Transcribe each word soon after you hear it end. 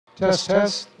Test,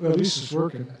 test. Well, at least it's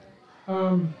working.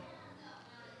 Let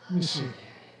me see.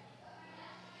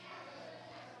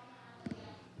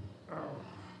 All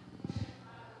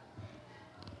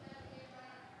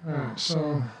right,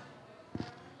 so.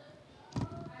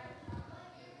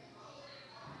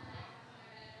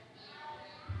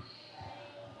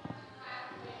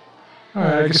 All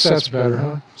right, I guess that's better,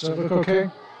 huh? Does that look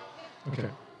okay? Okay.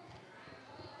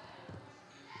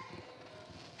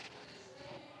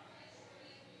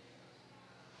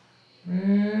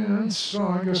 And so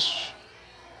I guess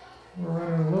we're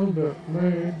running a little bit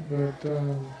late, but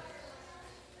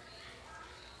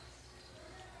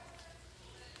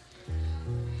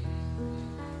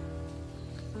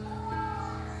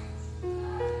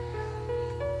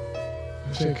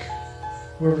I think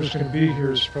whoever's going to be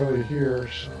here is probably here,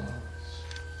 so.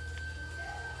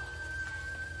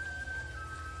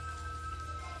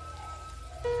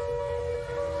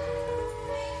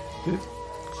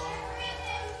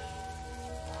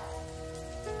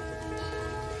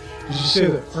 Did you say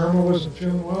that Irma wasn't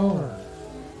feeling well, or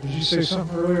did you say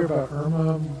something earlier about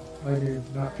Irma maybe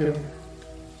not feeling?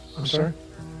 I'm sorry?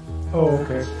 Oh,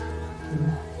 okay.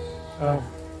 All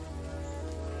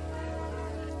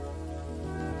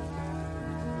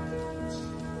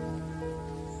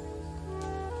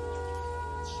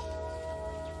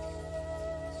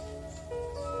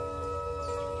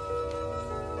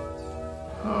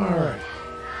right.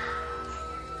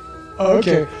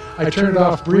 Okay, I turned it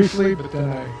off briefly, but then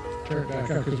I turned it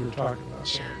back on because we were talking about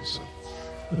something. So.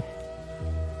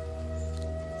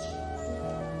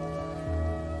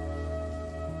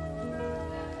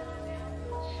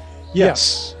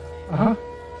 Yes. Uh-huh.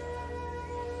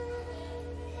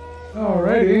 All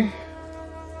righty.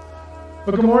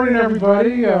 Well, good morning,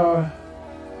 everybody.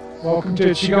 Welcome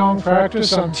to QiGong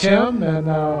Practice. I'm Tim, and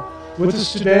with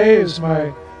us today is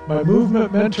my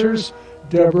movement mentors,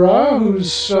 Deborah,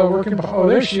 who's working. Oh,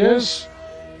 there she is.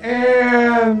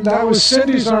 And that was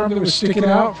Cindy's arm that was sticking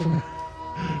out from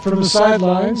the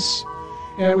sidelines.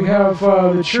 And we have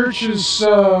the church's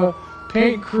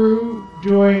paint crew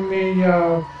doing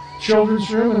the children's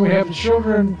room, and we have the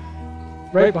children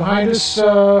right behind us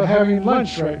having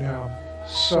lunch right now.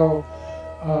 So.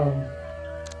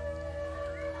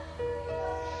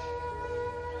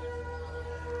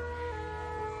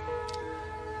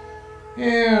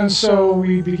 And so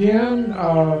we begin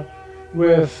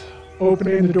with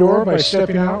opening the door by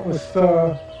stepping out with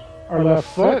our left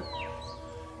foot.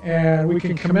 And we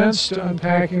can commence to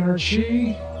unpacking our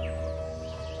chi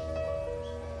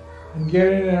and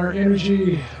getting our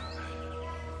energy,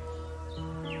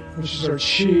 which is our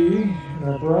chi and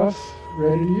our breath,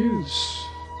 ready to use.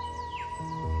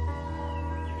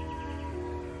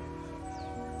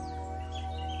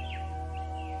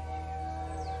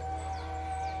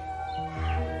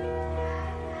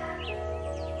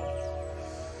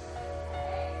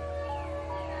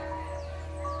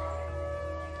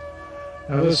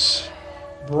 Now let's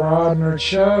broaden our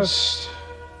chest,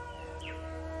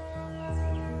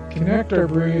 connect our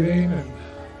breathing, and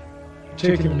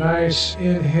taking a nice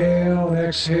inhale and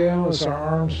exhale as our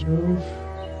arms move.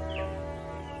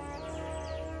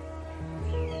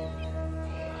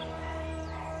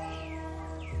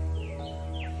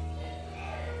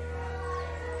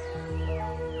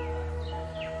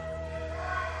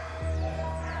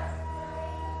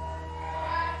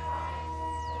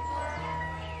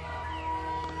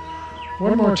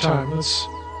 One more time, let's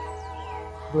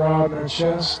broaden our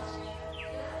chest.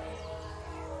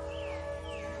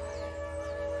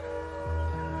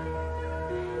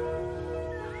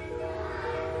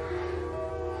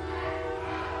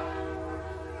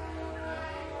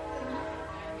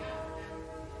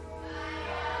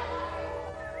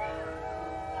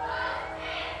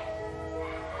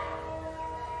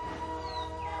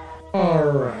 All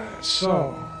right,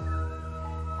 so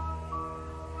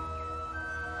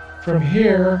from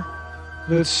here,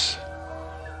 let's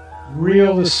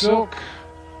reel the silk,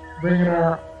 bringing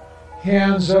our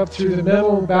hands up through the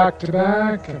middle, back to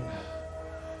back, and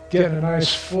getting a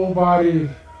nice full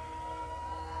body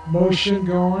motion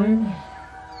going.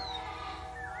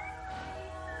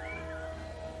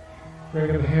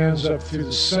 Bringing the hands up through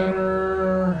the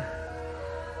center,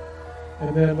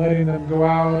 and then letting them go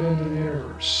out into the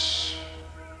universe.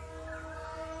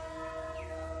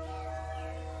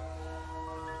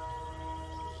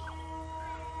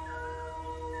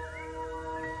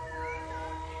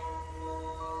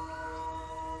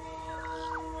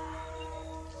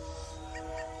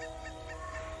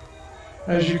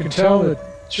 As you can tell, the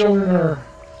children are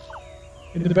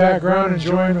in the background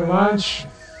enjoying their lunch.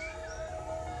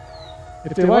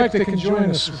 If they like, they can join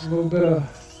us with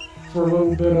for a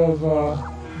little bit of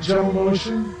gentle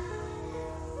motion.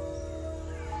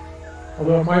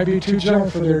 Although it might be too gentle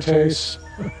for their taste.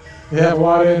 They have a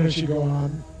lot of energy going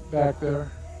on back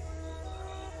there.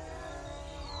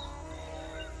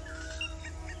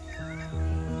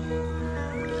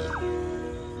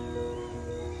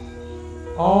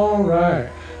 All right.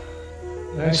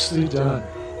 Nicely done.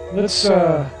 Let's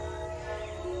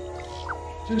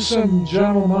do some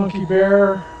gentle monkey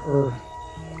bear, or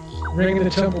ring the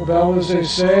temple bell as they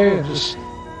say, and just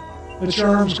let your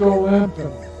arms go limp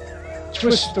and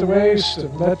twist at the waist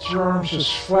and let your arms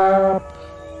just flap.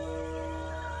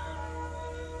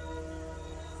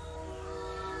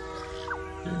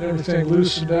 Getting everything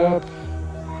loosened up.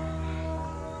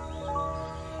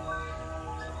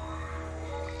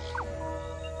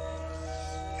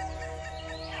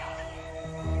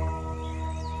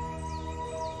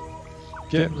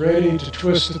 Getting ready to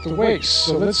twist at the waist.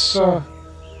 So let's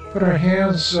put our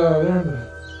hands there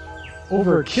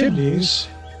over our kidneys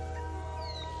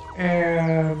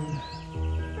and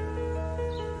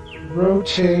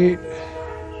rotate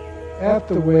at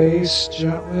the waist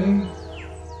gently.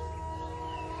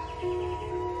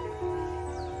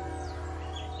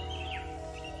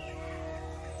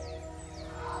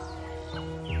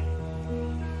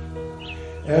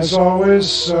 As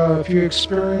always, if you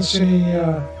experience any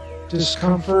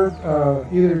discomfort,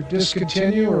 either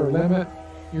discontinue or limit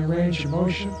your range of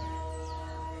motion.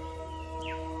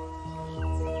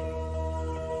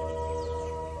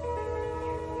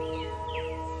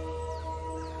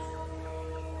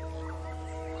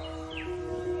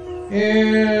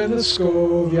 And let's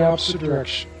go the opposite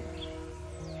direction.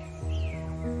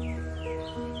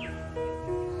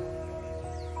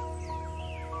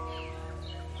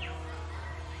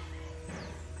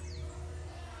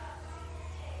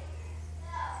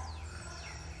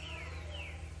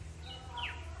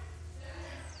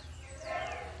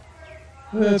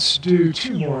 Let's do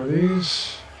 2 more of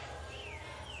these.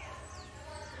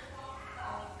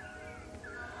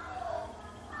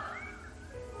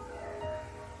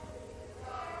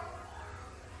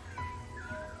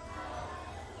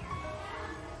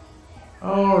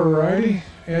 Alrighty,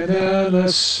 and then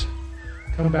let's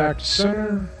come back to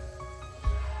center.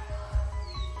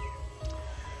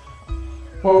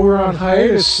 While we're on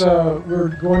hiatus,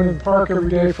 we're going to the park every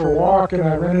day for a walk, and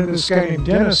I ran into this guy named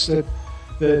Dennis that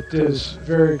is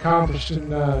very accomplished in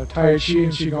Tai Chi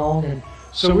and Qigong, and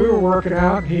so we were working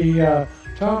out. He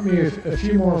taught me a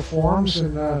few more forms,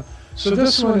 and so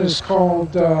this one is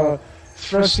called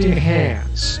thrusting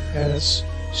hands, and it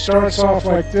starts off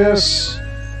like this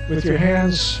with your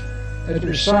hands at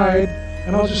your side,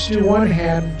 and I'll just do one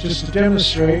hand just to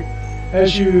demonstrate.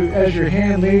 As your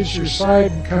hand leaves your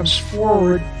side and comes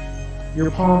forward, your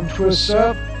palm twists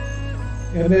up,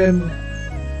 and then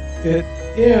it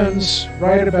ends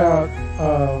right about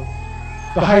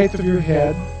the height of your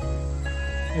head,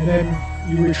 and then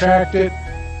you retract it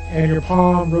and your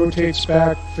palm rotates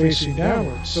back facing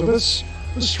downward. So let's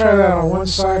try that on one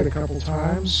side a couple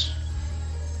times.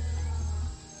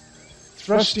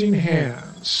 Thrusting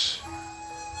hands.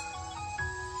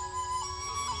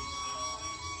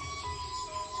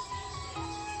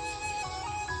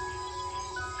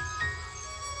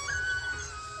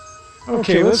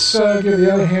 Okay, let's give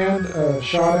the other hand a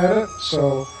shot at it.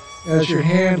 So as your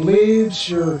hand leaves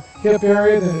your hip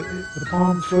area, then the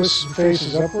palm twists and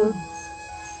faces upward.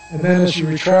 And then as you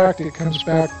retract, it comes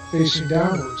back facing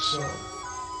downward. So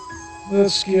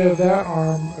let's give that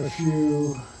arm a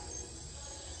few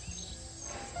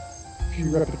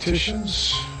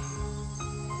repetitions.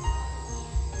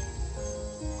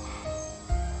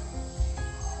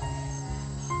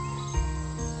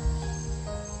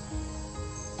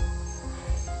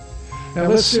 Now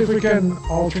let's see if we can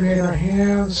alternate our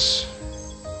hands.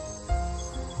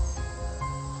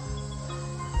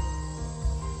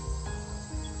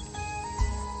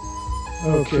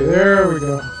 Okay, there we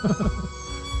go.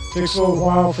 Takes a little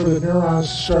while for the neurons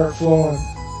to start flowing.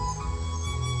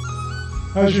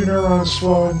 How's your neurons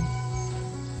flowing?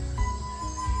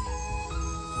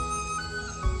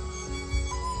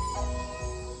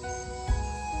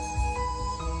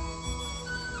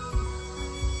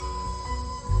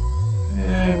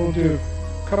 And we'll do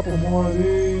a couple more of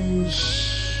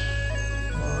these.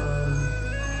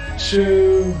 1,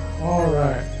 2. All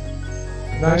right.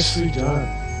 Nicely done.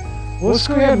 Well, let's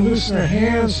go ahead and loosen our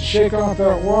hands and shake off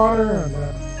that water, and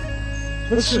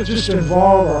let's just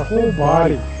involve our whole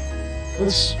body.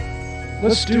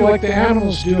 Let's do like the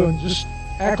animals do and just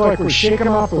act like we're shaking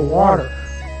off the water.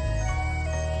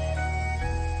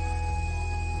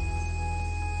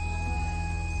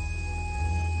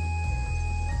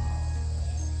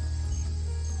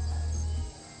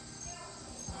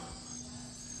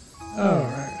 All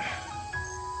right.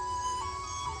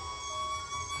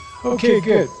 Okay,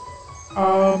 good.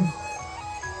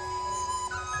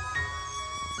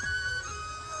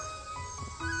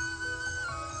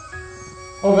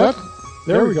 Oh,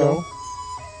 there we go.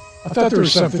 I thought there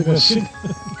was something missing.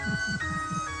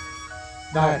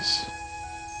 Nice.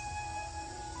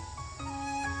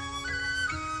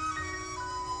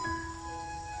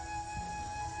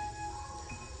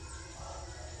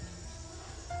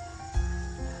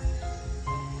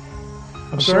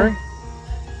 I'm sorry?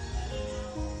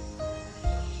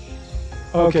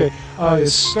 Okay,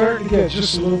 it's starting to get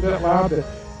just a little bit loud, but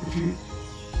if you...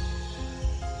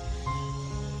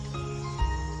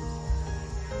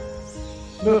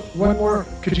 Look, one more,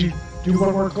 could you do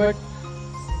one more click?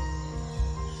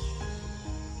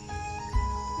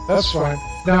 That's fine.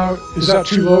 Now, is that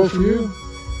too low for you?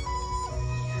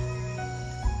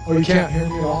 Oh, you can't hear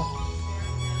me at all?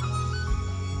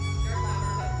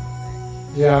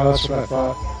 Yeah, that's what I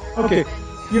thought. Okay,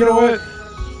 you know what?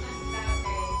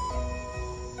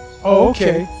 Oh,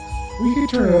 okay. Well, you can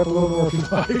turn it up a little more if you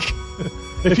like.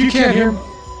 If you can't hear me,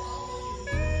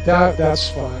 that's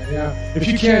fine, yeah. If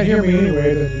you can't hear me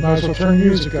anyway, then you might as well turn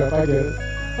music up. I get it.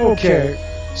 Okay,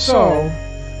 so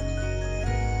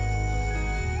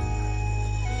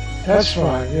that's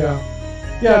fine, yeah.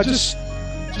 Yeah, just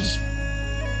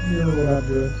remember what I'm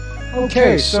doing.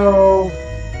 Okay, so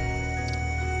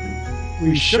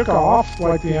we shook off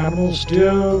like the animals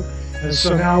do, and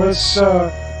so now let's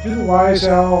do the wise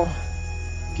owl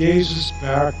gazes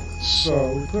backwards.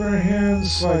 So we put our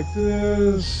hands like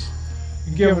this,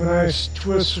 and give a nice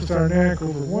twist with our neck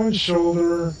over one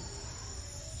shoulder.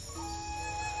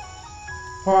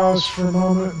 Pause for a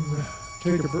moment and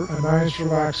take a nice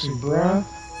relaxing breath.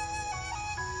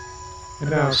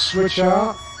 And now switch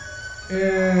out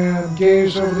and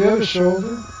gaze over the other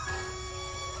shoulder.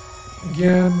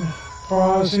 Again,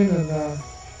 pausing and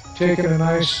taking a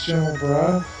nice gentle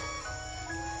breath.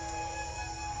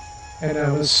 And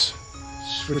now let's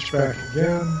switch back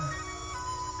again.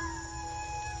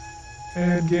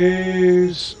 And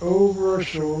gaze over our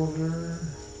shoulder.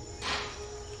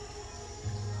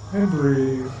 And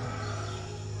breathe.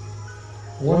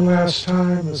 One last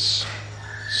time, let's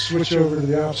switch over to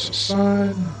the opposite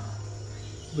side.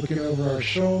 Looking over our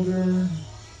shoulder.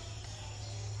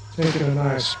 Taking a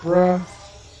nice breath.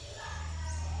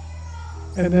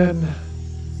 And then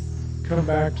come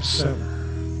back to center.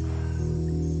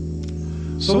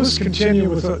 So let's continue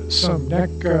with some neck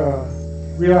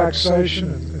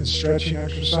relaxation and stretching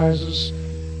exercises,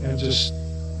 and just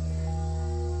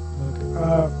look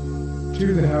up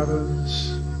to the heavens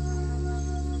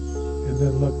and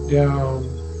then look down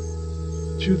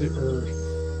to the earth,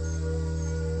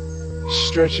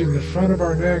 stretching the front of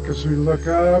our neck as we look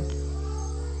up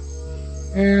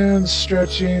and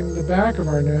stretching the back of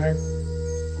our neck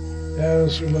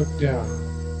as we look down.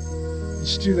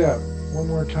 Let's do that one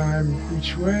more time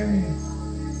each way.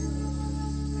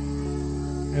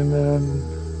 And then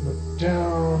look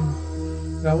down.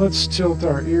 Now let's tilt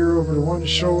our ear over to one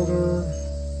shoulder.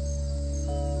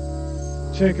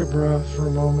 Take a breath for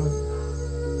a moment.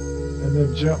 And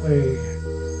then gently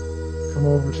come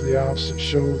over to the opposite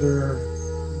shoulder.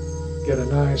 Get a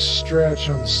nice stretch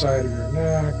on the side of your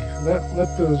neck.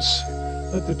 Let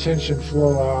the tension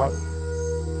flow out.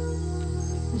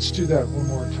 Let's do that one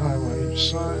more time on each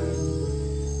side.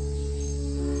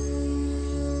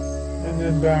 And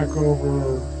then back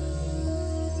over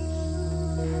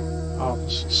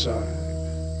opposite side.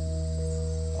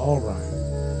 All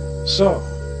right. So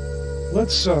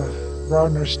let's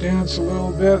broaden our stance a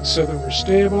little bit so that we're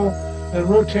stable. And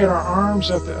rotate our arms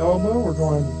at the elbow. We're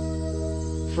going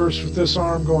first with this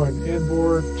arm going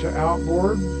inboard to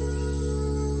outboard.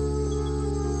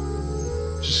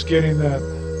 Just getting that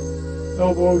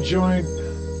elbow joint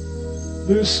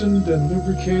loosened and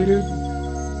lubricated.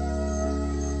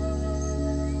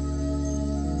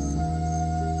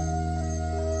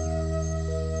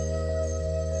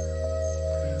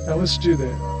 Now let's do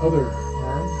the other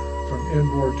arm from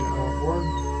inboard to outboard.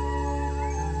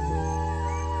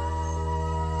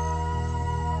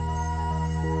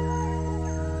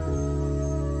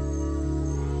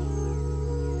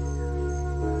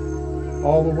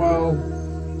 All the while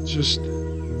just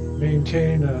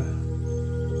maintain a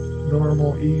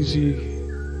normal, easy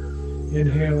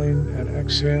inhaling and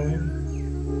exhaling.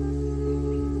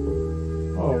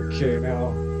 Okay,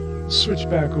 now switch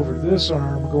back over to this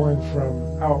arm, going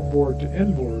from outboard to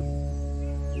inboard.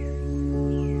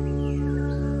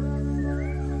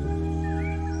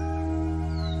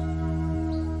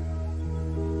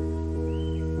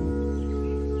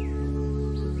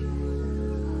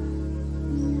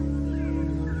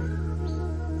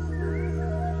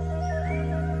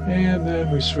 And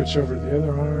then we switch over to the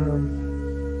other arm,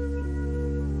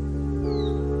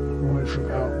 going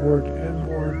from outboard to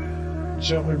inboard,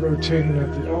 gently rotating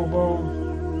at the elbow,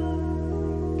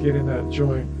 getting that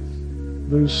joint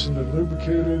loosened and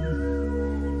lubricated,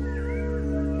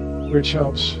 which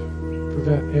helps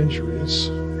prevent injuries.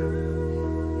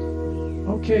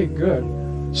 Okay, good.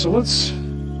 So let's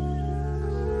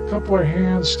couple our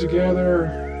hands together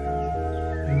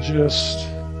and just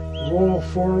roll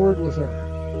forward with our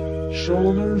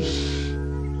shoulders,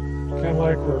 kind of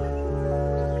like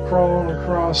we're crawling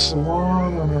across the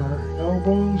lawn on our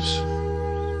elbows.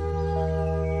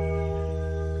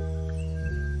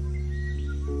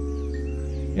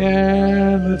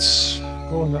 And let's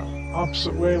go in the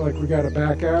opposite way, like we got to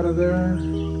back out of there.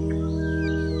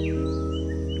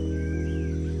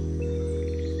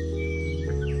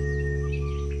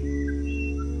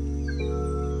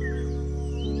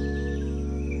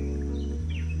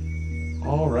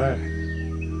 All right,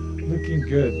 looking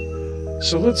good.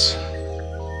 So let's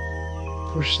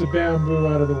push the bamboo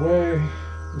out of the way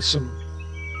with some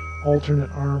alternate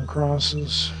arm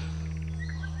crosses.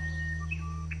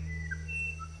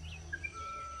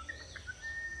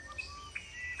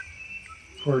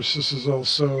 Of course, this is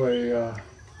also a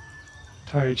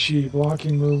Tai Chi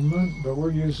blocking movement, but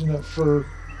we're using it for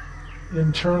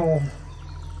internal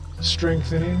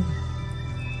strengthening.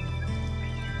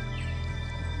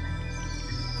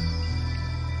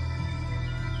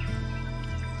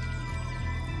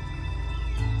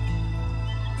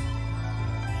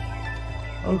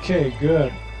 Okay,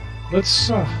 good. Let's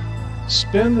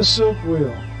spin the silk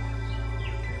wheel.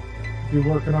 Be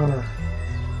working on our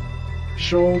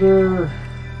shoulder,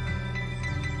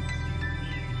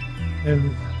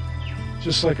 and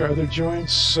just like our other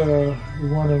joints, we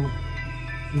want to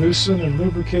loosen and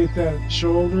lubricate that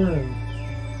shoulder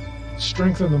and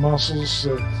strengthen the muscles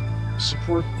that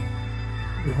support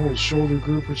your whole shoulder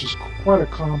group, which is quite a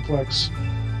complex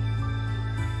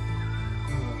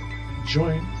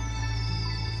joint.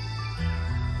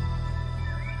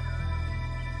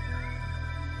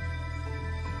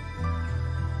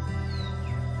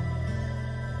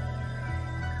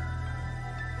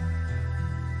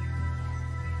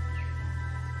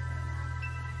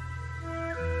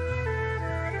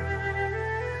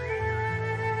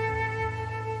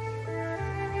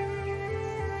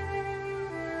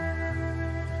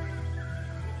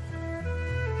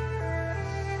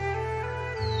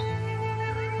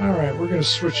 All right, we're going to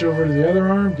switch over to the other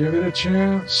arm, give it a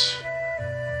chance.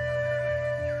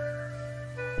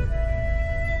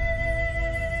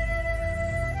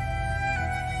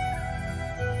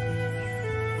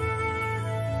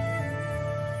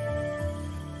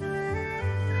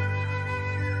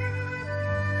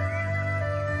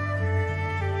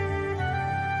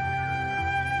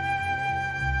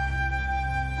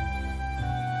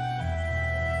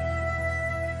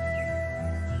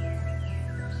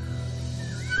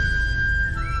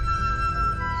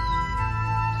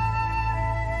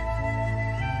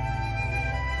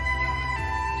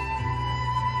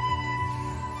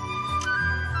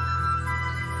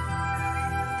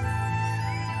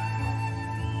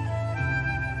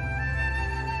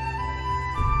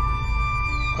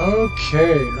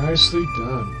 Okay, nicely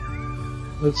done.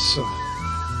 Let's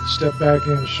step back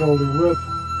in shoulder width.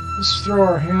 Let's throw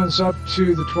our hands up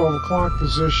to the 12 o'clock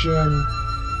position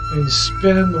and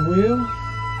spin the wheel.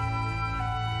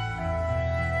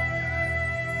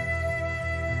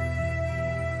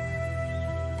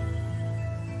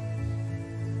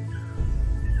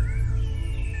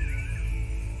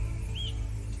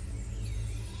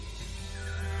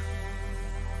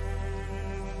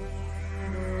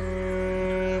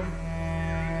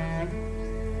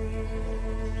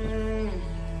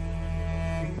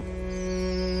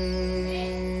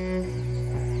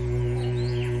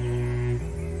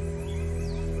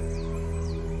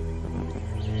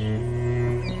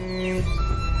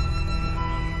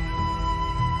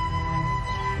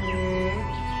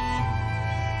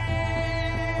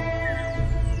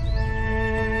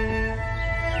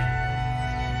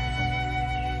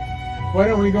 Why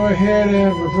don't we go ahead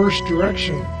and reverse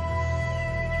direction?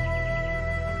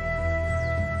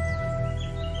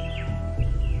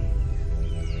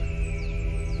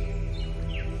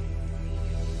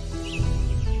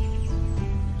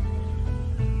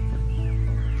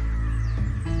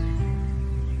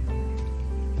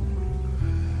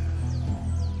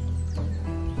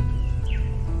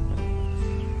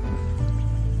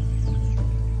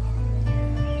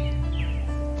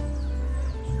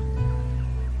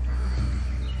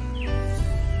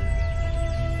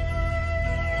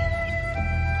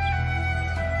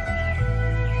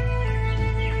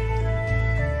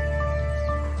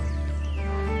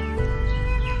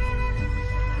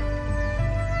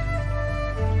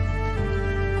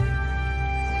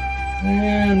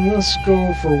 let's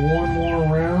go for one more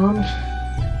round.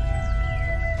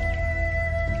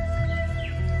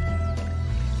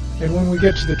 And when we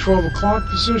get to the 12 o'clock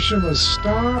position, let's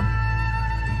stop.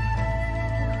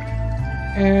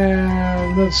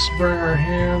 And let's bring our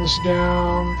hands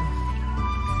down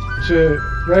to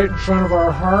right in front of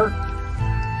our heart.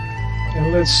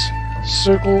 And let's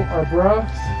circle our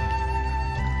breath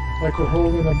like we're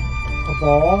holding a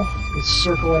ball. Let's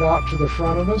circle it out to the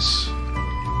front of us.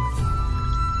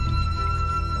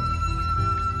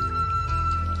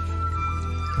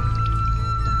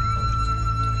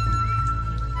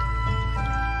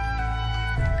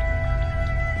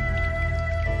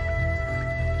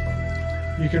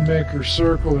 You can make your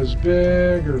circle as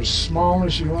big or as small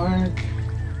as you like.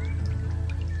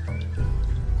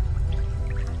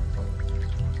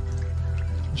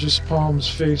 Just palms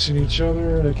facing each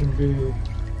other. They can be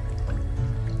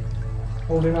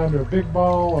holding onto a big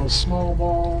ball, a small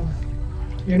ball,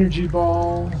 energy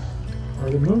ball, or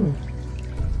the moon.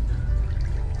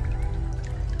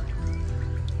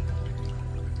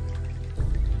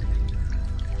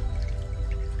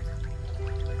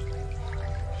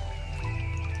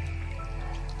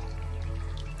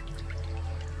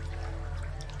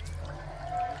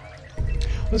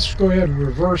 Let's go ahead and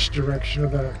reverse direction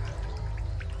of that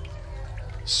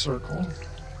circle.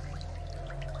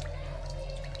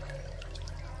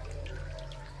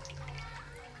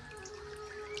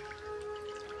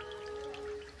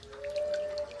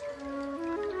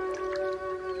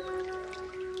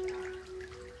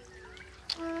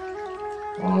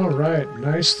 All right,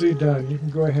 nicely done. You can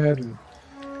go ahead and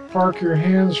park your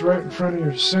hands right in front of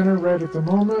your center right at the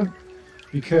moment,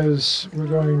 because we're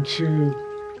going to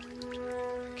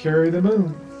carry the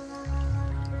moon.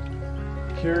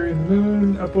 Carry the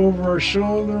moon up over our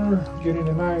shoulder, getting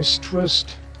a nice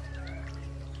twist.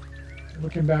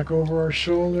 Looking back over our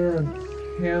shoulder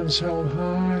and hands held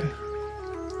high.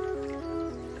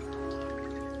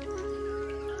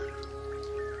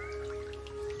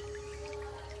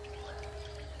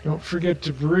 Don't forget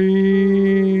to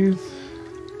breathe.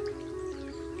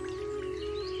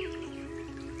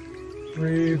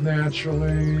 Breathe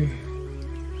naturally.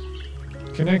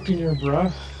 Connecting your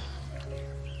breath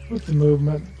with the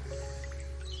movement.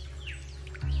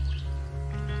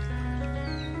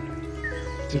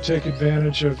 To take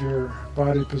advantage of your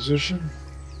body position.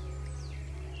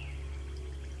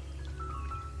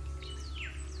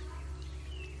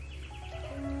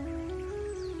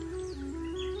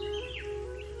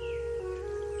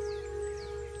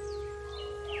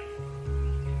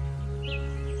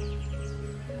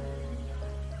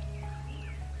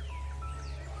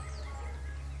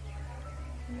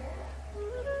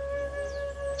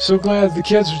 So glad the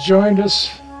kids have joined us.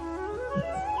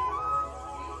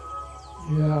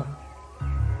 Yeah.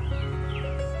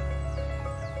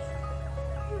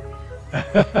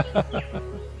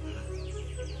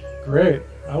 Great.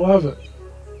 I love it.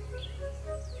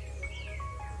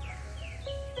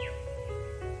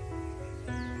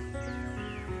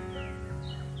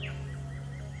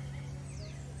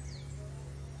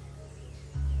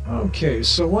 Okay,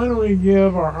 so why don't we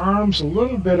give our arms a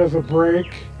little bit of a break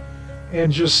and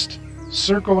just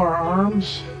circle our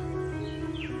arms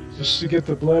just to get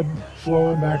the blood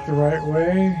flowing back the right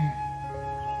way.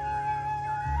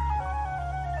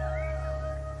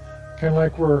 Kind of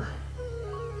like we're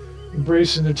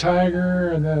embracing the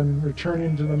tiger and then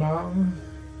returning to the mountain.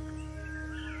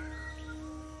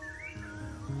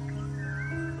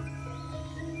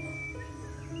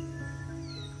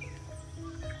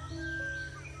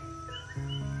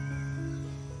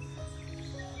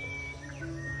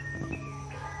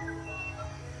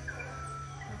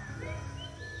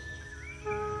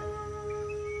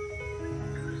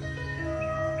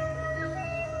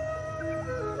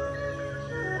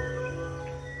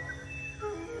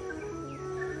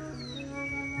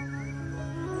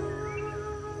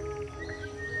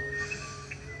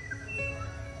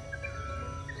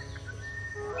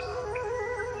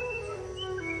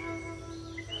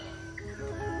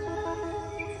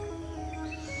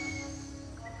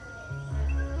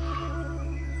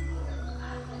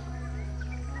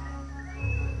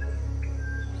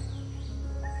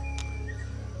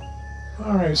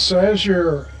 All right, so as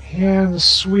your hands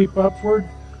sweep upward,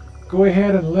 go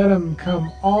ahead and let them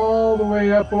come all the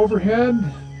way up overhead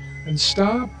and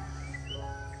stop.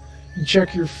 And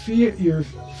check your feet, your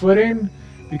footing,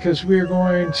 because we are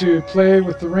going to play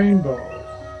with the rainbow.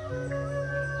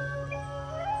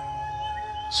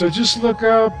 So just look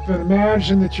up and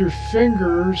imagine that your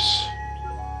fingers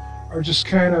are just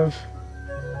kind of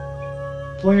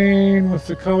playing with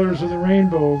the colors of the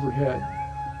rainbow overhead.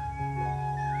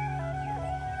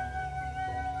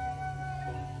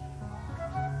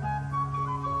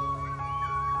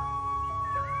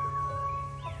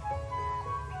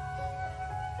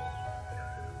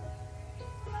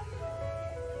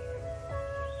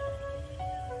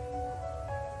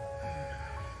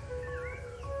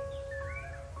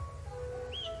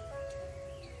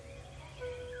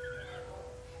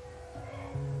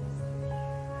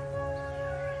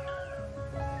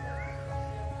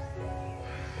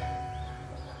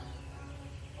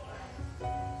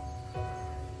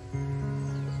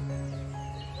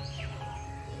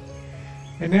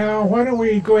 And now, why don't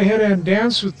we go ahead and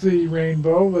dance with the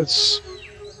rainbow? Let's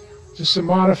just a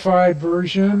modified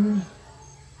version.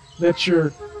 Let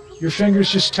your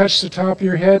fingers just touch the top of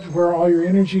your head where all your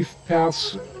energy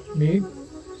paths meet.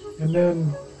 And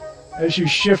then as you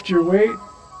shift your weight,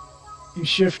 you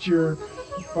shift your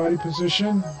body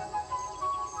position.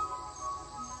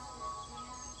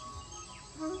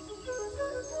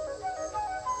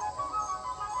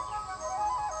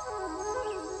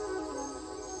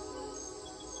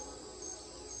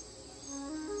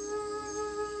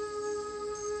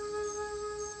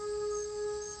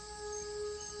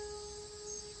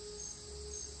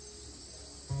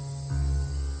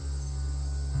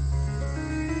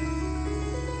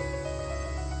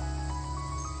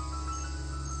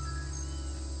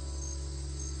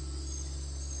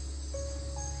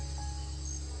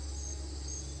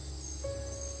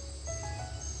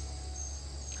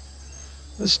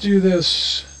 Let's do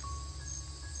this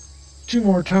 2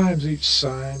 more times each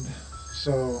side.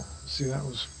 So, see, that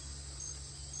was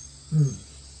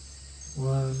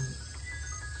 1,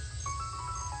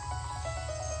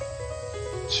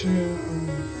 2,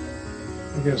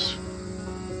 I guess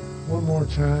 1 more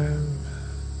time,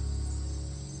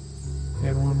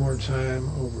 and 1 more time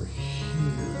over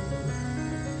here.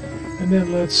 And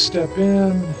then let's step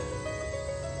in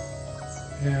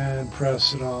and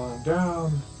press it on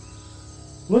down.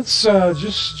 Let's,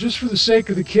 just for the sake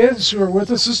of the kids who are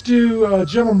with us, let's do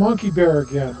Gentle Monkey Bear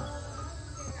again.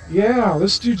 Yeah,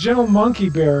 let's do Gentle Monkey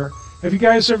Bear. Have you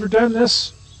guys ever done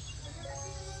this?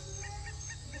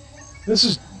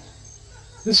 This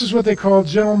is what they call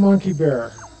Gentle Monkey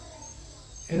Bear.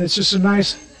 And it's just a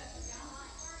nice...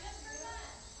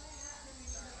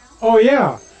 Oh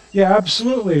yeah, yeah,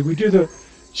 absolutely. We do the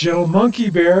Gentle Monkey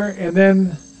Bear, and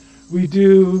then we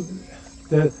do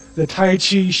the Tai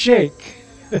Chi shake.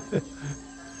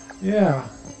 Yeah.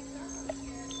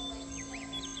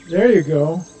 There you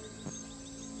go.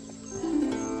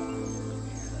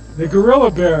 The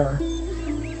Gorilla Bear.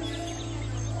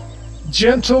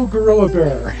 Gentle Gorilla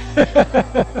Bear.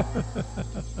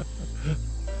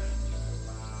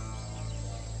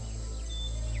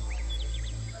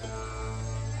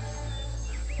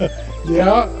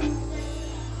 Yeah.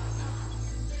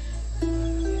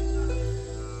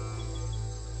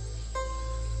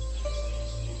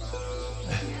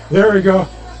 There we go.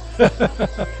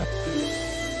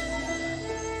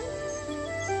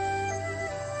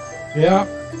 Yeah.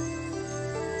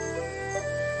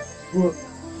 Well,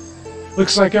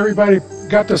 looks like everybody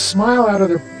got the smile out of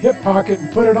their hip pocket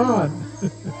and put it on.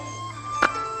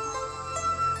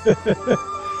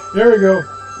 There we go.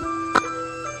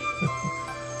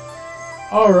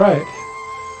 All right.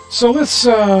 So let's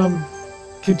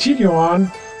continue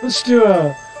on. Let's do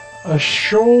a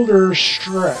shoulder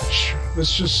stretch.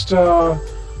 Let's just put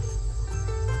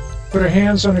our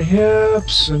hands on our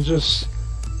hips and just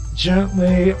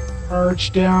gently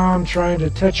arch down, trying to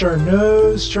touch our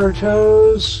nose to our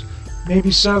toes.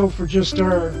 Maybe settle for just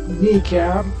our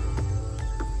kneecap.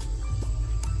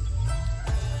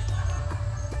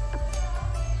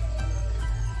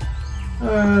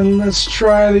 And let's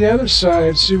try the other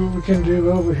side, see what we can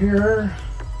do over here.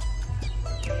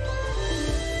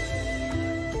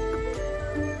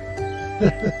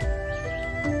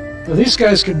 Well, these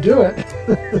guys can do it.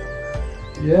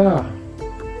 Yeah.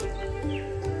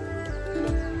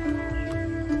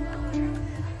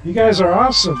 You guys are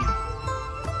awesome.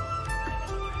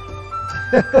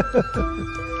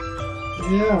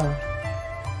 Yeah.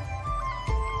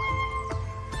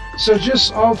 So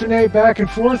just alternate back and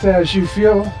forth as you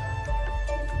feel.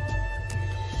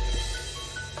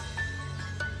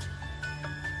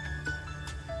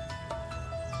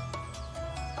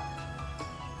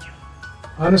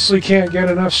 Honestly, can't get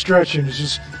enough stretching. It's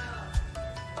just...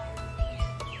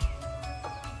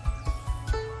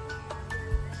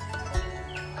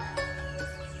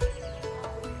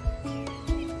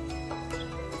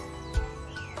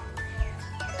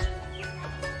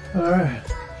 All right.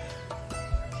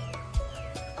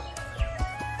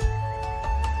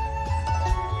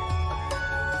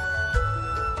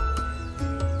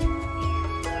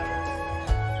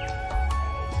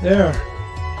 There.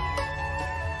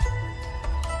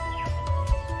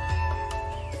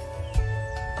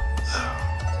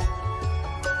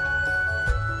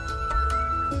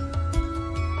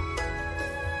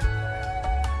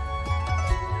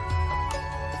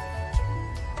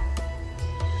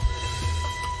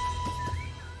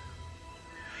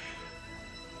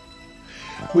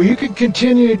 Well, you can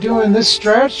continue doing this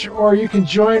stretch, or you can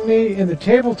join me in the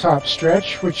tabletop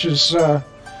stretch, which is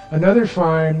another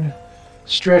fine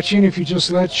stretching if you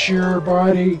just let your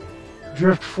body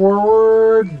drift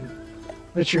forward,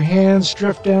 let your hands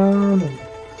drift down and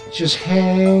just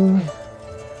hang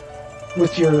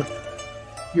with your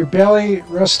belly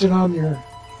resting on your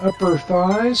upper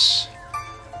thighs.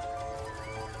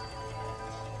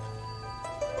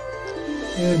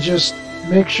 And just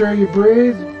make sure you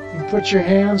breathe. You put your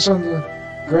hands on the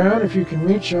ground if you can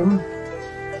reach them.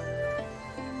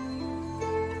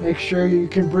 Make sure you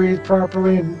can breathe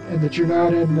properly and that you're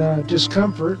not in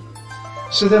discomfort.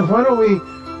 So then why don't we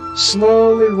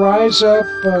slowly rise up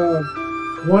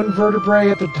one vertebrae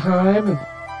at a time and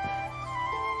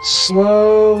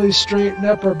slowly straighten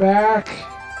up our back.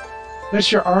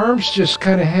 Let your arms just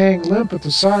kind of hang limp at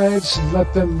the sides and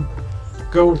let them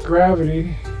go with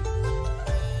gravity.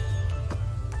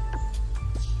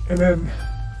 And then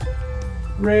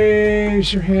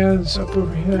raise your hands up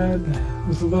overhead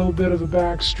with a little bit of a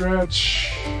back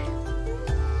stretch.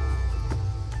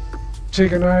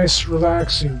 Take a nice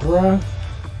relaxing breath.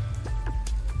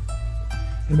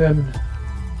 And then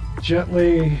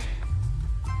gently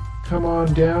come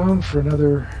on down for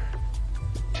another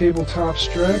tabletop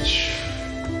stretch.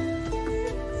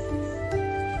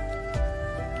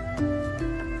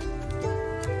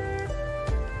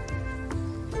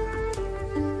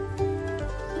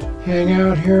 Hang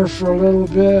out here for a little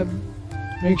bit.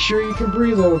 Make sure you can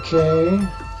breathe okay.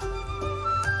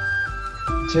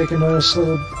 Take a nice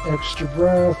little extra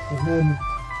breath, and then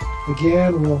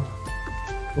again we'll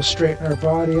straighten our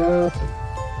body up.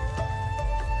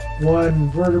 One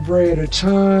vertebrae at a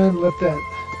time. Let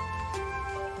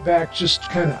that back just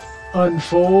kind of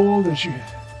unfold as you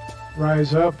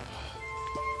rise up.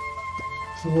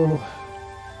 It's a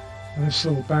nice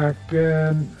little back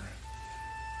bend.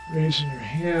 Raising your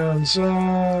hands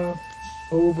up,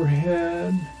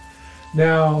 overhead.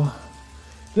 Now,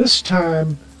 this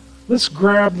time, let's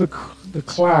grab the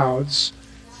clouds.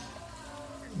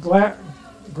 Grab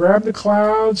the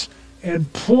clouds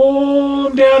and pull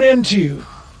them down into you.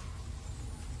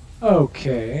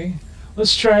 Okay,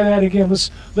 let's try that again.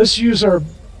 Let's use our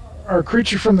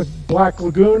creature from the Black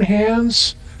Lagoon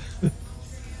hands,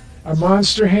 our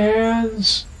monster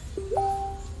hands.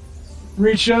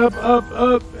 Reach up,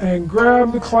 and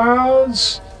grab the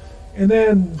clouds, and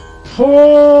then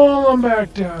pull them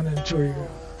back down into you.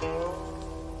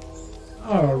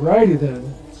 Alrighty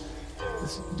then.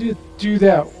 Let's do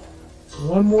that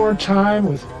one more time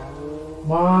with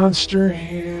monster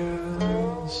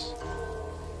hands.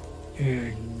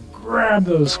 And grab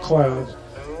those clouds.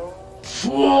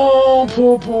 Pull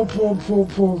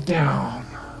down.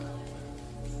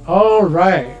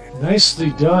 Alright,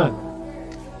 nicely done.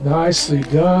 Nicely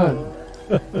done.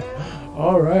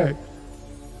 All right.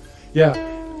 Yeah.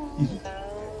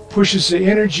 Pushes the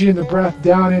energy and the breath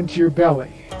down into your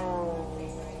belly.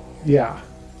 Yeah.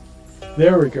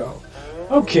 There we go.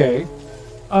 Okay.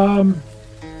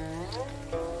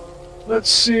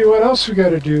 Let's see what else we got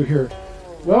to do here.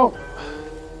 Well,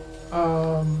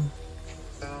 of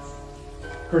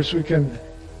course we can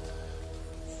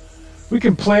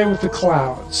play with the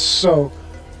clouds.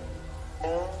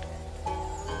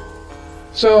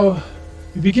 So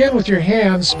you begin with your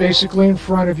hands basically in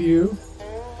front of you,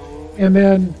 and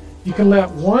then you can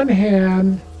let one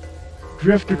hand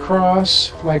drift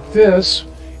across like this,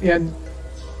 and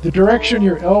the direction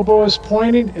your elbow is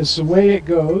pointing is the way it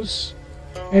goes,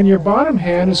 and your bottom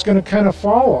hand is going to kind of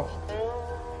follow.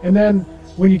 And then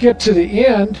when you get to the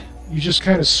end, you just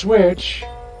kind of switch,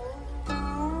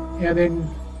 and then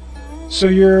so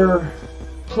you're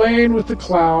playing with the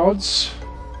clouds.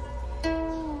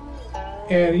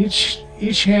 And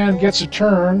each hand gets a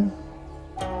turn.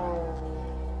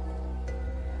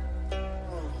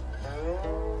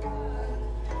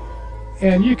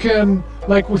 And you can,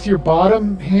 like with your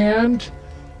bottom hand,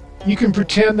 you can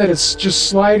pretend that it's just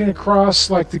sliding across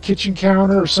like the kitchen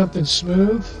counter or something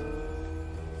smooth.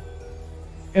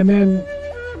 And then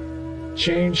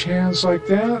change hands like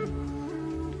that.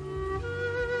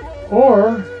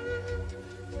 Or,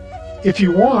 if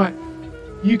you want,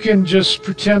 you can just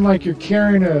pretend like you're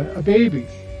carrying a baby.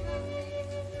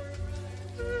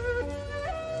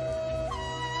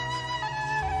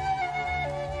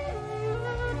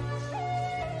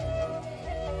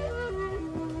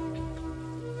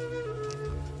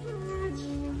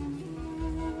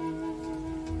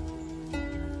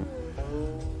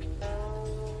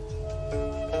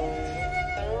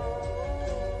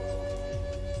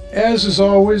 As is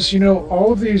always,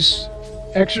 all of these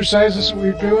exercises that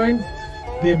we're doing,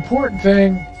 the important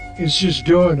thing is just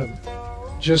doing them,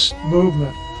 just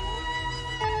movement.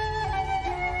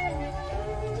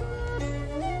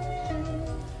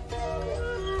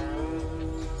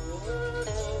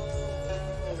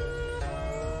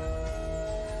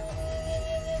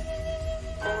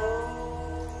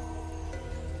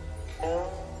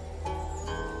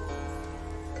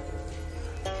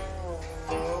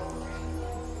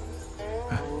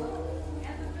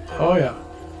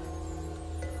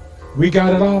 We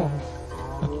got it all.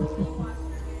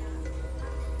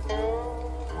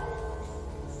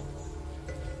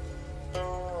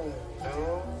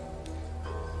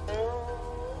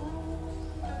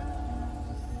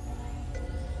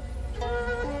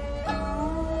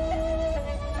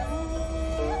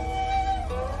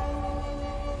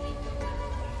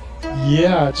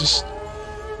 Yeah, just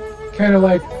kind of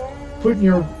like putting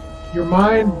your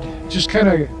mind, just kind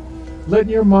of letting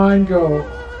your mind go.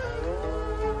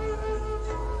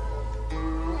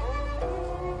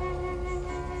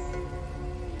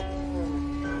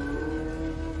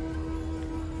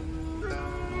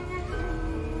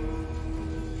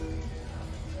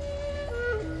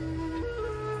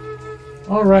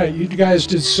 All right, you guys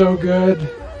did so good.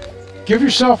 Give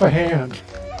yourself a hand.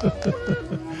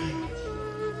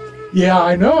 Yeah,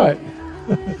 I know it.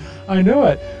 I know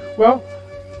it. Well,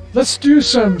 let's do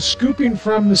some scooping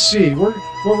from the sea. What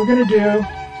we're going to do,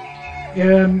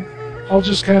 and I'll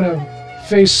just kind of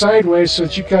face sideways so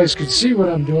that you guys can see what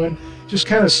I'm doing. Just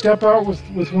kind of step out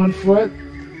with one foot,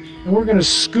 and we're going to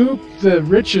scoop the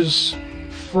riches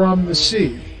from the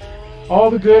sea. All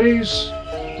the goodies,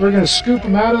 we're going to scoop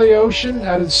them out of the ocean,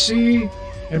 out of the sea,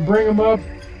 and bring them up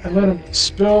and let them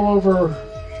spill over.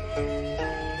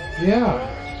 Yeah.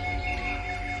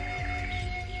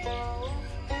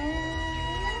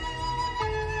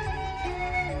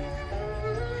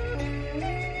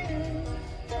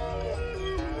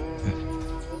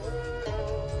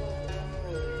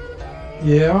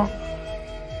 Yeah.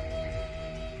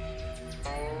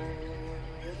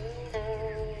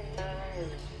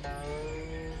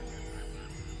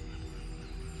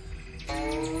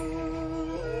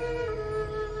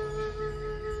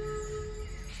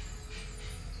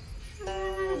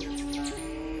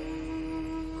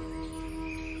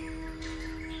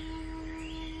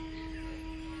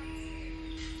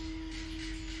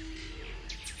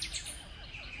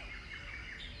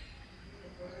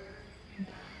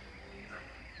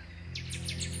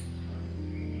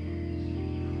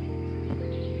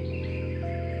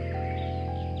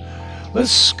 Let's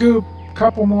scoop a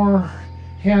couple more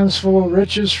hands full of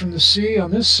riches from the sea on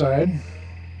this side.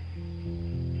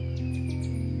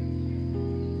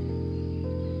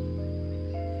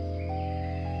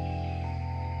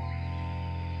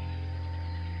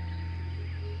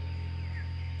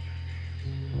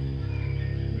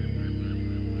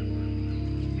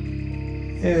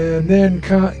 And then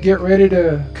get ready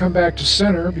to come back to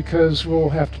center, because we'll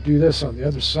have to do this on the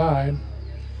other side.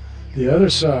 The other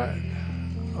side.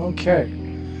 Okay,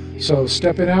 so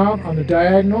stepping out on the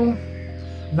diagonal,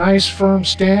 nice firm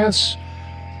stance.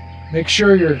 Make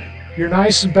sure you're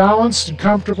nice and balanced and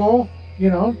comfortable, you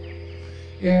know,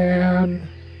 and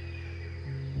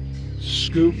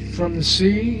scoop from the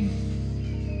sea.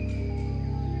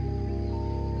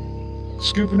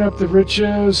 Scooping up the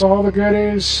riches, all the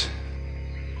goodies.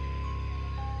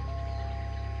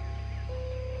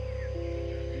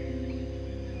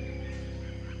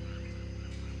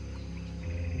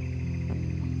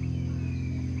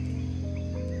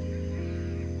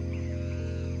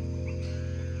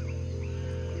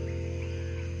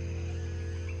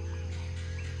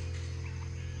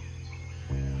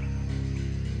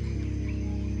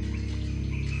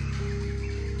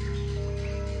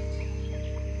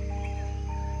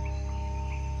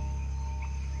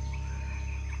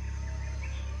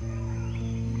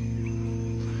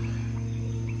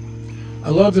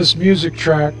 I love this music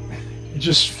track. It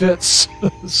just fits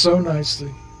so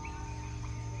nicely.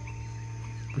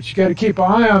 But you got to keep an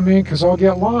eye on me, because I'll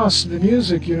get lost in the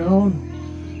music, you know.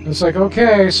 And it's like,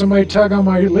 okay, somebody tug on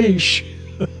my leash.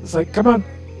 It's like, come on.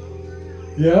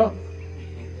 Yeah.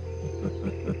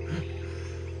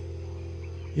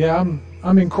 Yeah,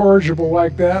 I'm incorrigible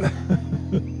like that.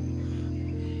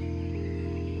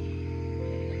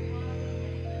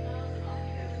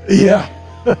 Yeah.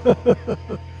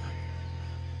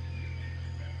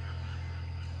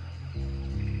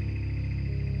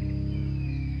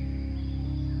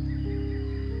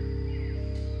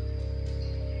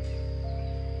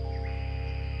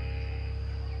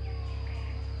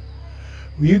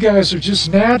 Well, you guys are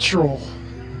just natural.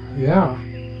 Yeah.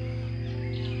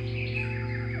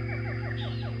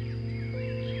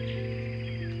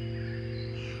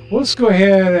 Well, let's go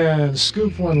ahead and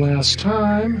scoop one last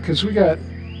time, because we got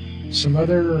some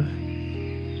other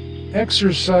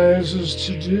exercises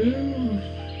to do.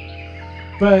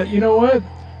 But you know what?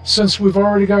 Since we've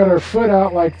already got our foot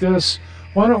out like this,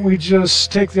 why don't we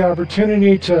just take the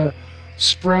opportunity to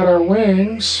spread our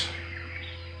wings?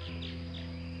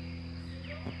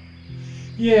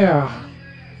 Yeah.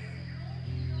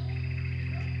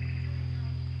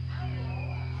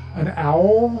 An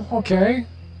owl, okay.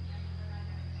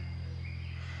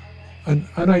 an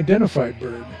unidentified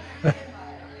bird.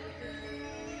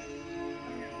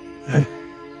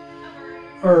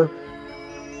 Or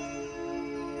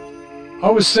I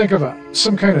always think of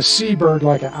some kind of seabird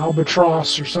like an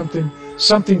albatross or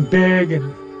something big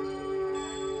and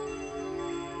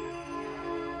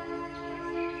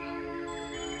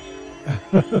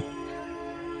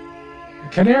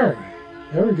canary.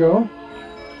 There we go.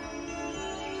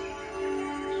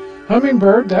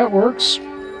 Hummingbird, that works.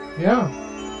 Yeah.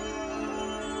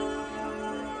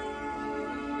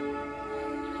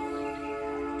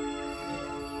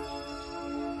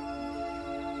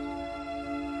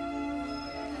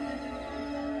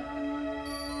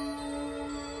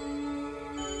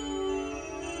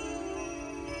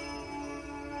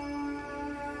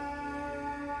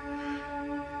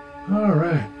 All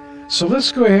right. So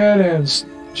let's go ahead and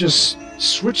just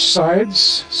switch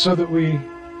sides so that we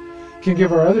can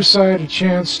give our other side a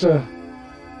chance to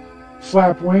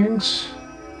flap wings,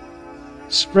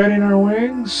 spreading our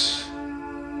wings.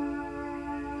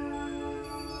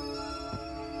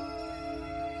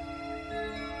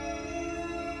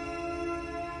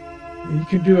 You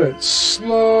can do it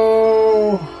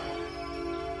slow,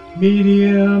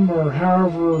 medium, or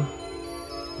however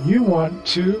you want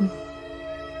to.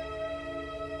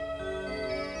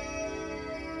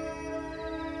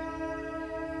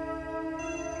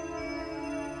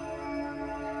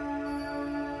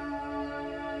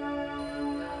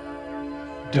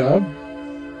 Dub.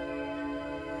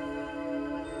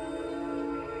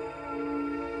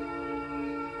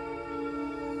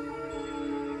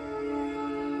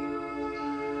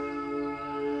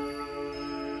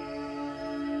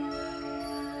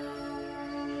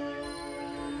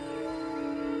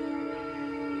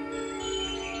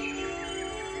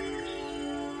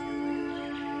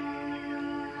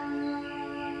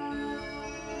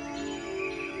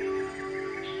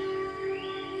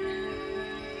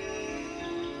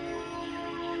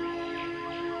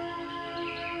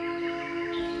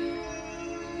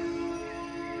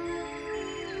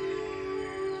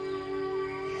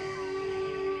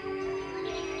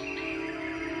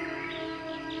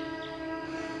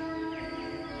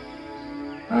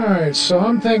 Alright, so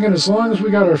I'm thinking as long as we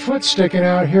got our foot sticking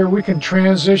out here, we can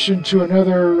transition to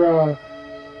another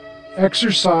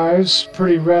exercise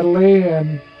pretty readily,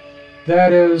 and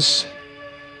that is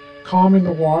calming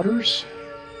the waters.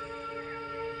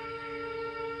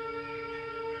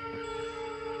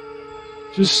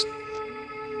 Just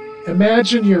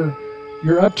imagine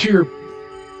you're up to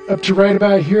right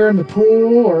about here in the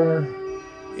pool or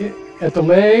at the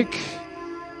lake,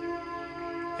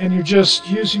 and you're just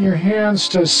using your hands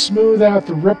to smooth out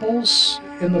the ripples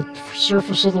in the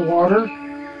surface of the water,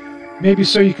 maybe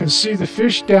so you can see the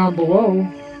fish down below.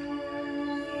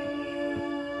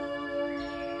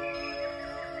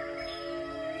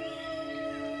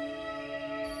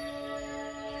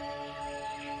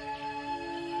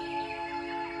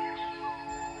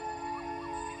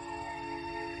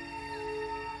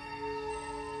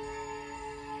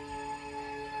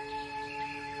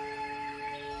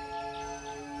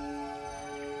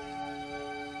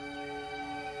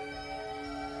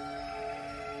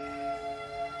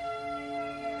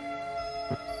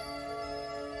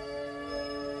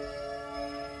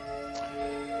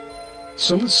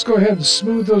 So let's go ahead and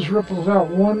smooth those ripples out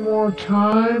one more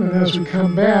time, and as we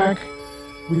come back,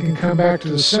 we can come back to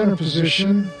the center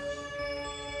position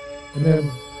and then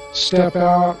step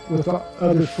out with the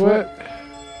other foot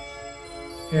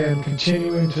and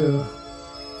continuing to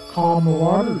calm the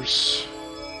waters.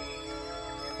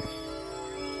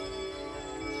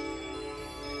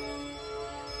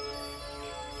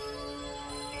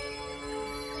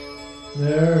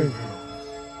 There you go.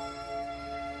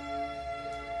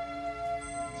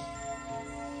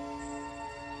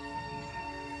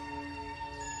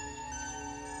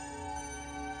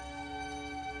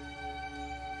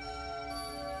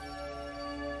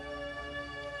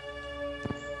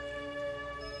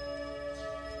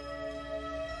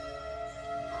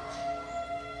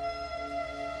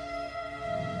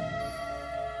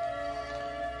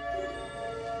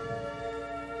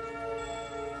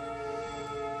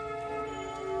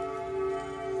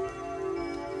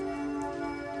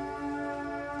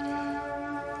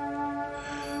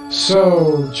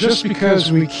 So just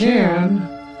because we can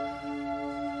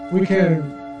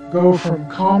go from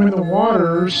calming the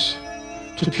waters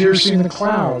to piercing the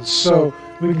clouds. So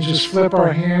we can just flip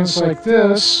our hands like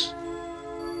this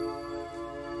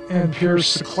and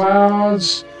pierce the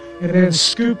clouds, and then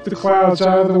scoop the clouds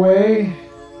out of the way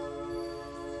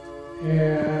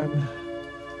and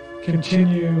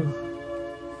continue.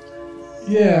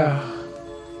 Yeah.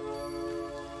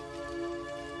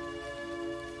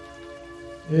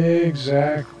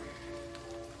 Exactly.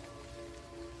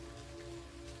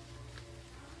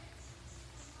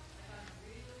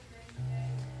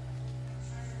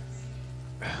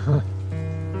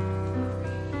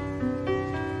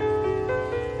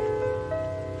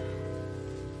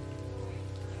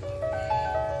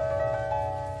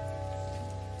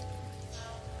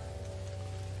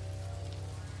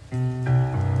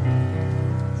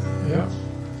 Yeah.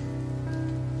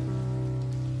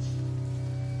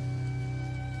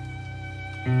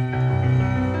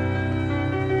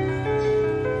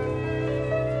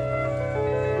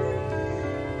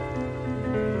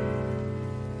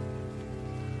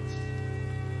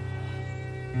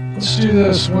 Let's do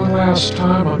this one last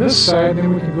time on this side,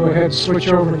 then we can go ahead and switch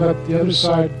over and let the other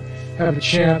side have a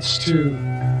chance to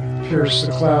pierce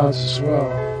the clouds as well.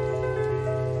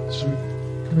 So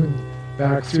coming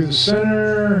back through the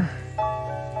center,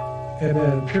 and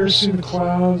then piercing the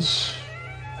clouds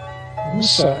on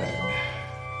this side.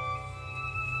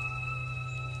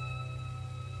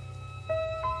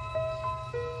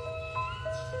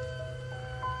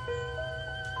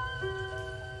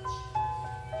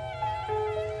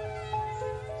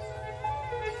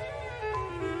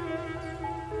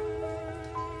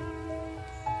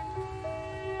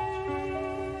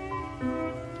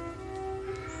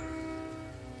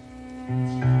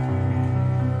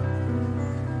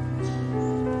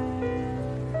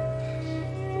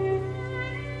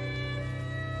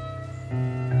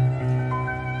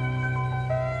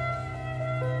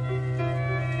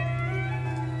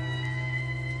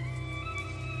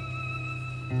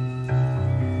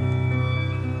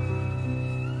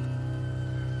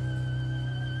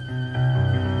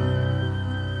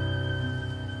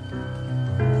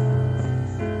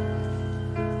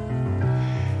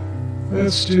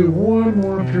 Let's do one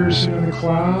more piercing in the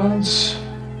clouds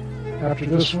after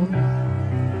this one.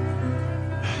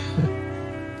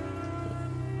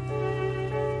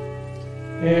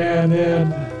 And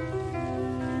then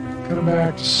come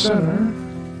back to center.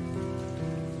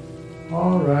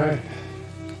 All right.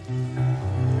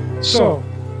 So,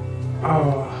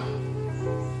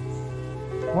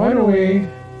 why don't we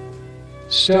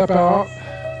step out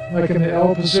like in the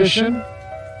L position,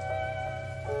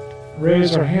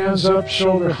 raise our hands up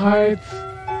shoulder height,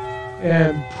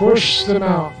 and push the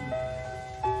mountain.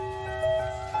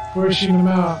 Pushing the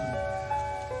mountain.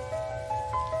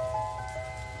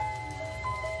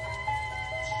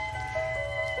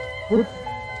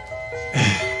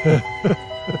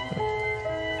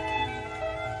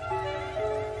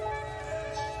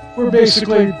 We're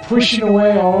basically pushing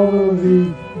away all of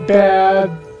the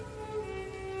bad,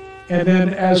 and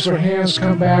then as our hands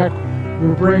come back,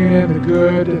 we're bringing in the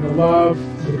good and the love,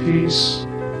 the peace.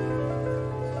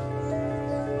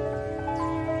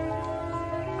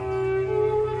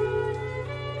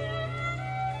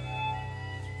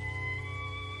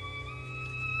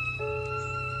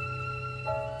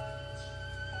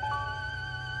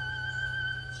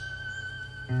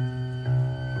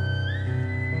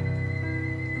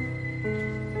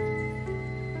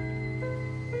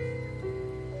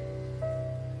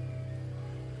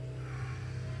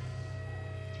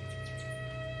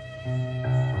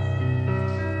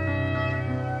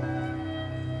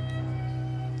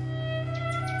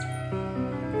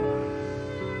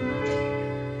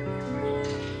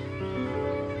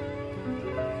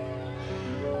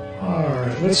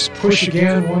 Alright, let's push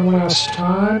again one last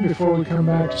time before we come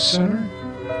back to center.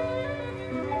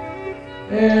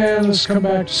 And let's come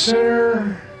back to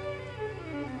center.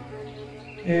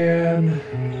 And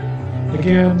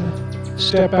again,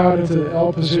 step out into the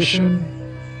L position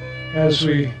as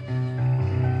we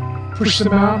push the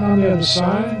mountain on the other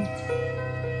side.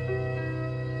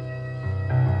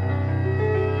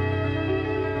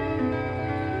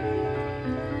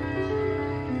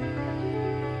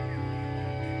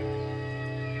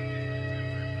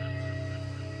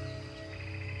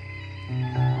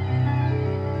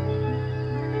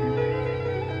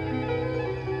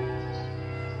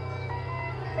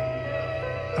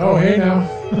 Oh, hey now.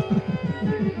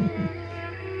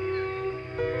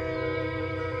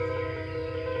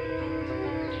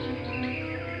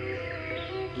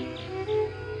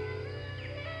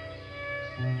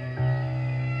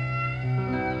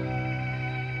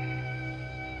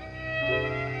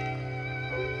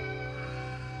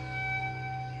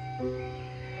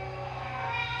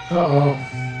 Uh-oh.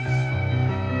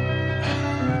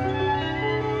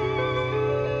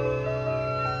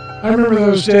 I remember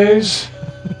those days.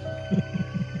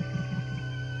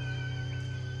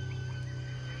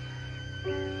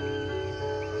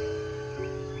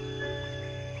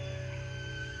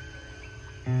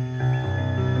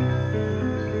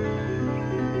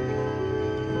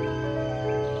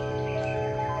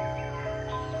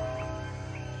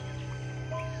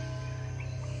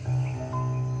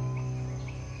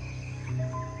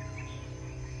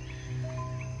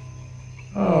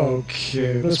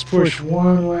 Okay, let's push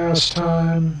one last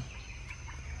time.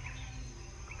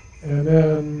 And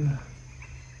then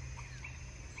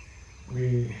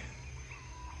we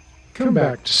come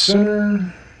back to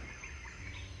center.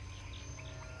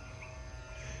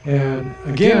 And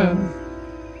again,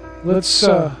 let's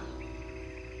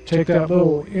take that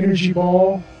little energy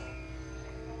ball,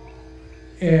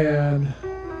 and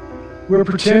we're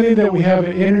pretending that we have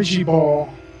an energy ball.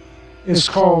 It's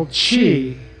called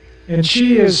Qi, and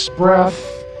Qi is breath.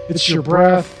 It's your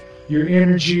breath, your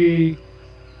energy,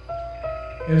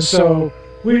 and so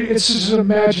it's just an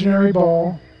imaginary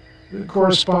ball that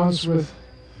corresponds with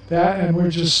that, and we're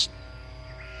just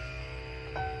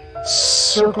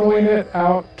circling it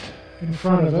out in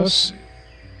front of us,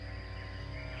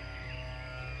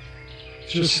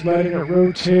 just letting it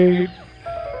rotate.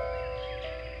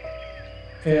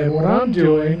 And what I'm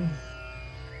doing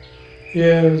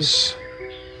is,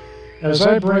 as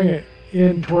I bring it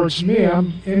in towards me,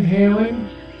 I'm inhaling,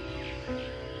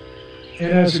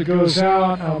 and as it goes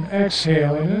out, I'm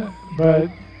exhaling it. But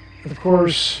of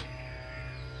course,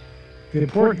 the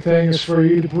important thing is for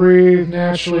you to breathe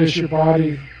naturally as your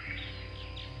body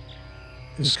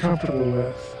is comfortable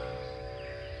with.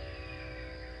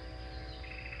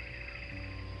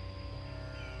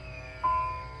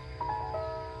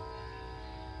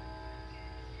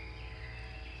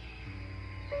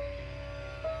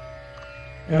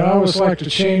 And I always like to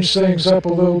change things up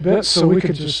a little bit so we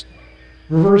could just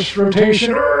reverse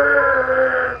rotation. I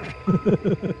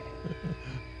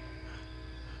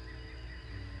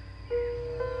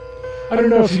don't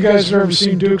know if you guys have ever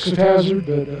seen Dukes of Hazzard,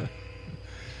 but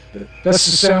that's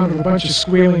the sound of a bunch of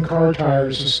squealing car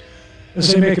tires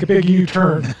as they make a big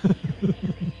U-turn.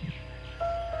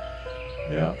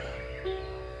 Yeah.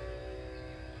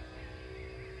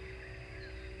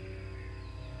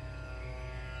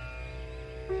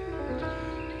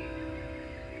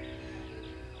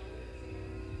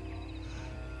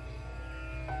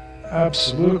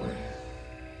 Absolutely.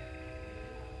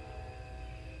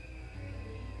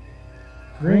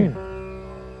 Green.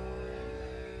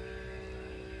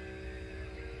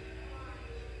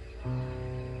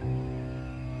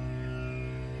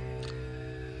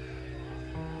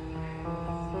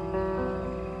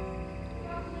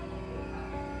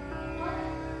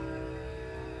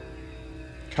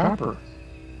 Copper.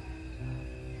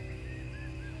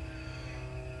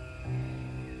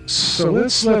 So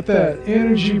let's let that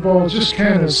energy ball just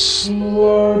kind of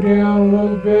slow down a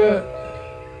little bit,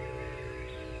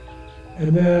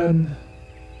 and then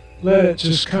let it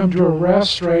just come to a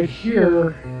rest right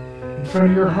here in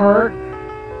front of your heart.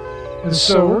 And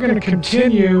so we're going to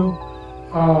continue.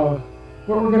 What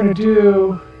we're going to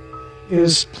do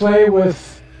is play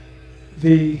with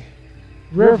the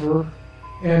river,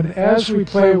 and as we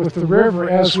play with the river,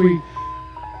 as we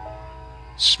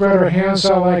spread our hands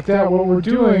out like that, what we're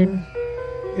doing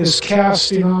is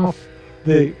casting off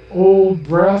the old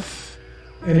breath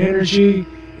and energy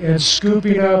and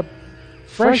scooping up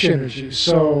fresh energy.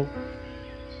 So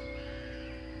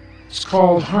it's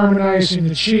called harmonizing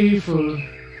the Qi for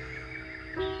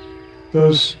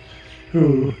those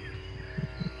who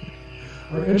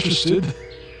are interested.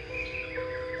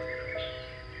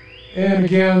 And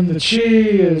again, the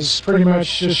Qi is pretty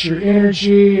much just your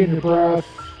energy and your breath.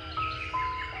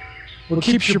 What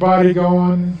keeps your body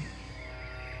going.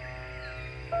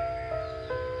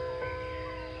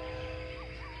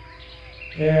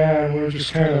 And we're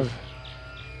just kind of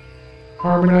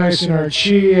harmonizing our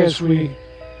Qi as we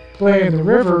play in the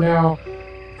river. Now,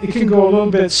 it can go a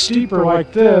little bit steeper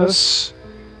like this,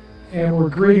 and we're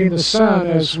greeting the sun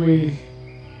as we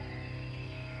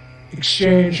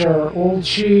exchange our old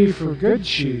Qi for good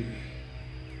Qi.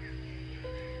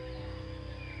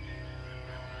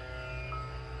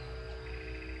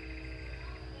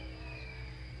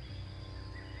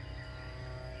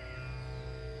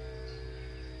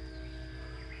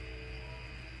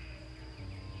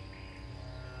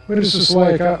 What is this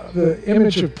like? The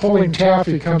image of pulling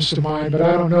taffy comes to mind, but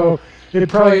I don't know. It'd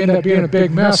probably end up being a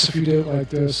big mess if you did it like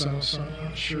this, so I'm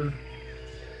not sure.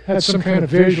 Had some kind of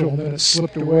visual, and then it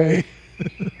slipped away.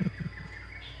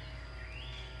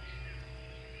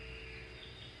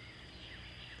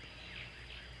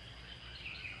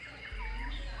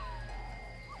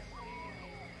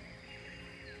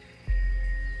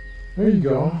 There you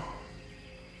go.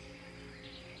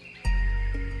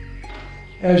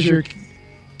 As you're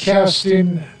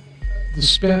casting the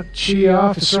spent Qi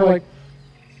off, it's sort of like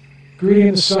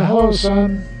greeting the sun. Hello,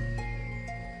 sun.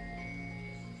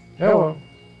 Hello.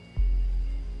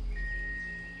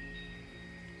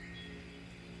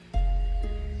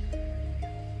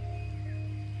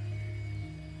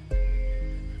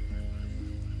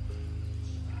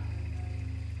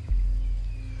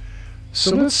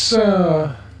 So let's kind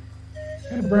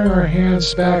of bring our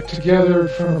hands back together in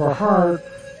front of our heart.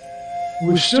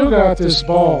 We've still got this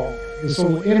ball, this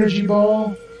little energy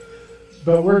ball,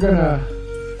 but we're gonna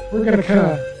kind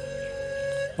of,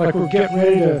 like we're getting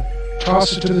ready to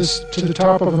toss it to the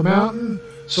top of a mountain.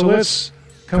 So let's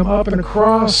come up and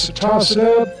across, toss it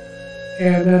up,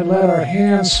 and then let our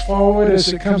hands follow it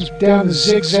as it comes down the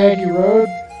zigzaggy road.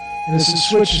 And as it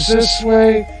switches this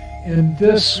way and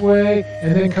this way,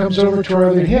 and then comes over to our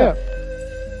other hip.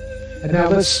 And now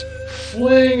let's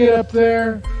fling it up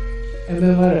there, and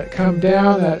then let it come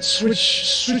down that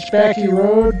switchbacky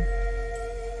road.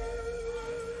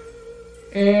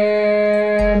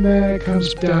 And then it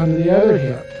comes down to the other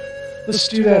hip. Let's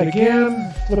do that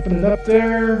again, flipping it up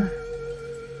there,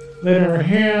 letting our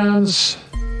hands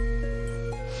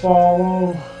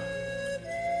follow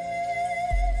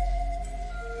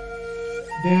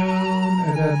down,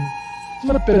 and then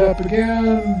flip it up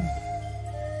again.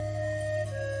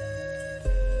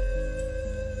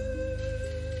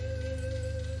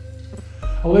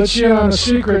 I'll let you in on a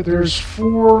secret. There's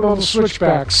 4 little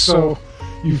switchbacks, so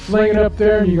you fling it up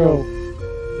there and you go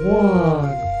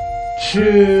 1,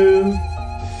 2,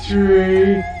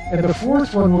 3, and the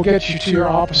 4th one will get you to your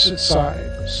opposite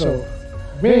side. So,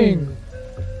 bing.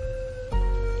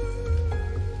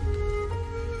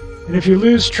 And if you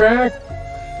lose track,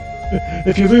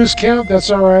 if you lose count,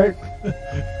 that's all right.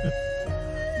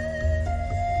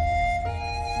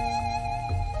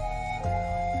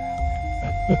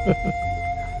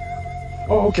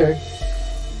 Oh, okay.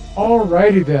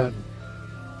 Alrighty then.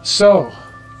 So,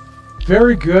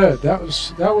 very good. That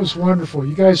was wonderful.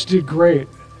 You guys did great.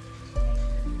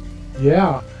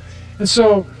 Yeah. And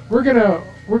so we're gonna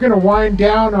wind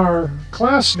down our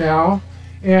class now.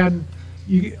 And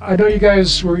I know you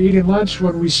guys were eating lunch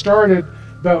when we started,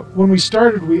 but when we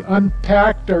started, we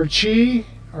unpacked our chi,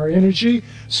 our energy.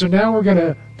 So now we're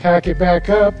gonna pack it back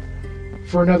up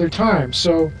for another time.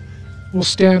 So we'll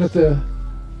stand at the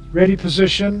ready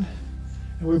position,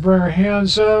 and we bring our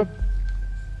hands up,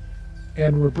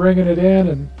 and we're bringing it in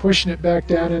and pushing it back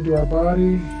down into our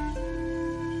body.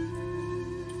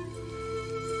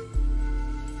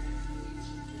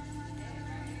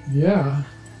 Yeah.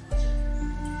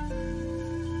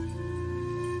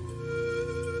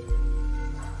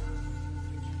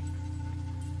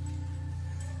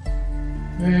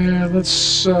 And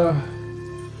let's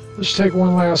take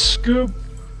one last scoop.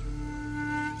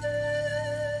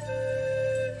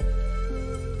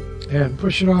 And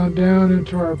push it on down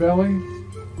into our belly.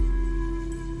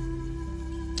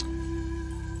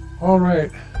 All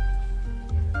right.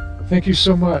 Thank you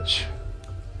so much.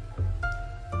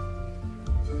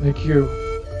 Thank you.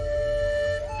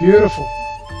 Beautiful.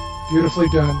 Beautifully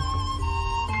done.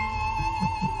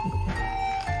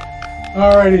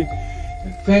 All righty.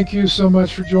 Thank you so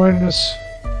much for joining us.